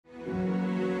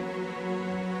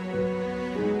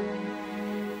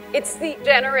It's the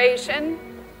generation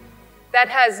that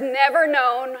has never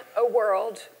known a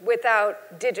world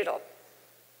without digital.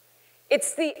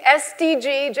 It's the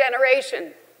SDG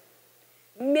generation,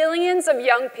 millions of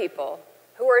young people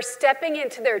who are stepping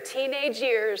into their teenage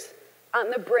years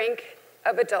on the brink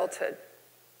of adulthood.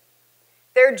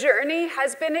 Their journey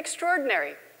has been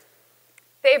extraordinary.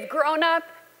 They've grown up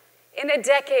in a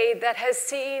decade that has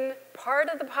seen part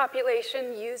of the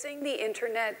population using the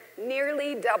internet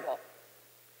nearly double,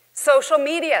 social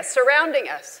media surrounding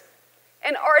us,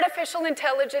 and artificial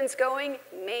intelligence going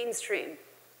mainstream.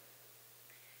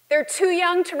 They're too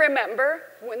young to remember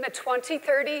when the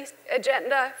 2030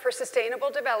 Agenda for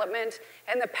Sustainable Development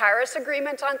and the Paris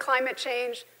Agreement on Climate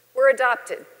Change were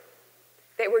adopted.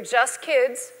 They were just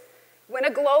kids when a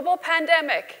global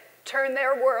pandemic turned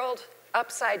their world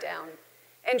upside down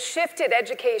and shifted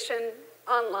education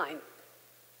online.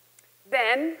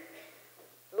 Then,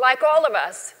 like all of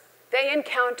us, they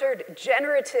encountered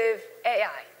generative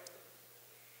AI.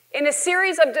 In a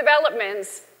series of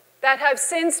developments that have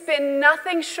since been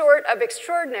nothing short of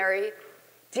extraordinary,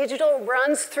 digital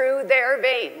runs through their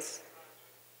veins.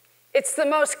 It's the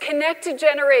most connected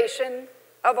generation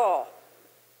of all,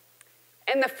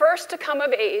 and the first to come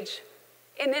of age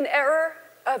in an era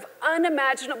of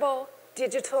unimaginable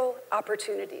digital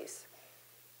opportunities.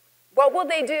 What will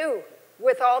they do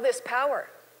with all this power?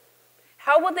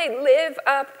 How will they live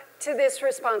up to this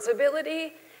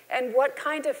responsibility, and what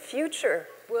kind of future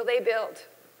will they build?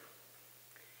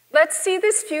 Let's see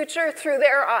this future through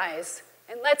their eyes,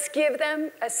 and let's give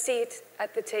them a seat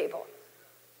at the table.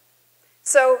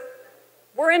 So,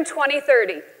 we're in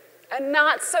 2030, a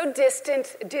not so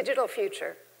distant digital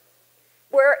future,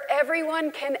 where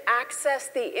everyone can access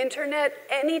the internet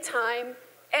anytime,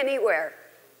 anywhere,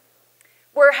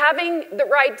 where having the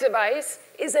right device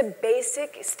is a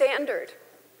basic standard,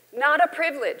 not a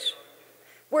privilege,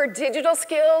 where digital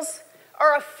skills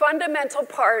are a fundamental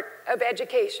part of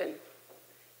education,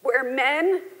 where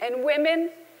men and women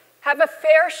have a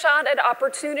fair shot at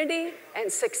opportunity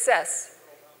and success,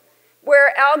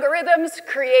 where algorithms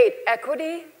create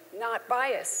equity, not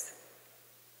bias,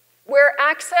 where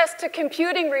access to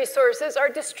computing resources are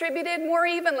distributed more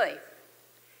evenly,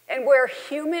 and where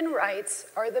human rights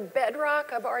are the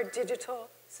bedrock of our digital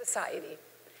society,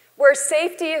 where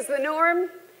safety is the norm,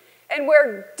 and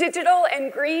where digital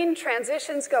and green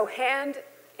transitions go hand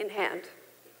in hand.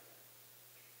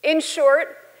 In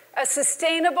short, a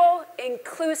sustainable,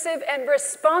 inclusive, and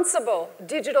responsible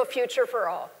digital future for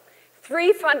all.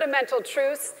 3 fundamental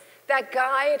truths that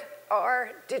guide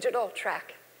our digital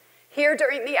track here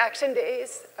during the action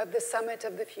days of the Summit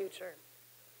of the Future.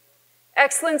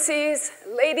 Excellencies,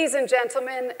 ladies and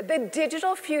gentlemen, the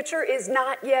digital future is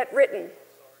not yet written.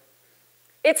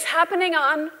 It's happening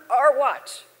on our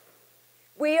watch.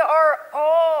 We are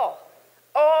all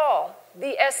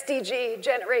the SDG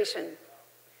generation.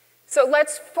 So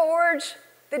let's forge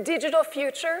the digital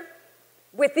future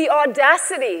with the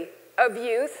audacity of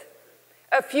youth,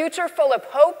 a future full of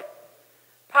hope,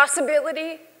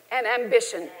 possibility, and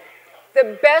ambition,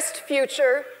 the best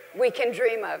future we can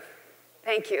dream of.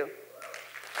 Thank you.